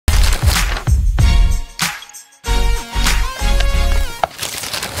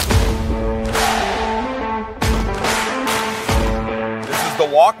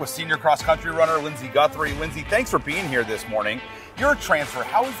Walk with senior cross-country runner Lindsay Guthrie. Lindsay, thanks for being here this morning. You're a transfer.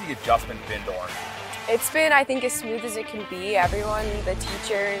 How has the adjustment been to learn? It's been, I think, as smooth as it can be. Everyone, the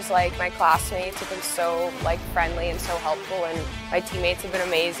teachers, like my classmates have been so friendly and so helpful, and my teammates have been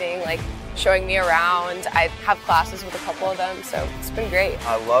amazing, showing me around. I have classes with a couple of them, so it's been great.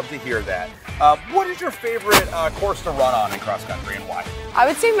 I love to hear that. What is your favorite course to run on in cross country and why? I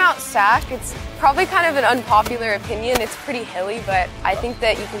would say Mount Sac. It's probably kind of an unpopular opinion. It's pretty hilly, but I think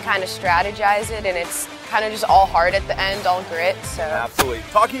that you can kind of strategize it, and it's kind of just all hard at the end, all grit. So absolutely.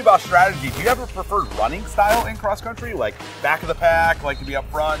 Talking about strategy, do you have a preferred running style in cross country? Like back of the pack, like to be up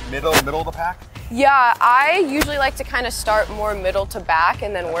front, middle of the pack? Yeah, I usually like to kind of start more middle to back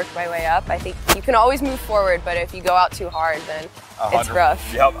and then work my way up. I think you can always move forward, but if you go out too hard, then it's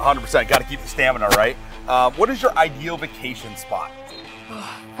rough. Yeah, 100%. Got to keep the stamina, right? What is your ideal vacation spot?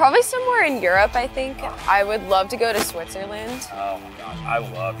 Probably somewhere in Europe, I think. I would love to go to Switzerland. Oh my gosh, I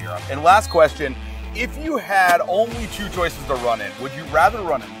love Europe. And last question, if you had only two choices to run in, would you rather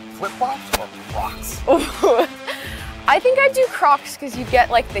run in flip-flops or Crocs? I think I'd do Crocs because you get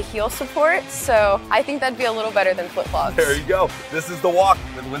the heel support, so I think that'd be a little better than flip-flops. There you go. This is The Walk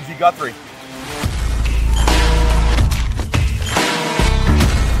with Lindsay Guthrie.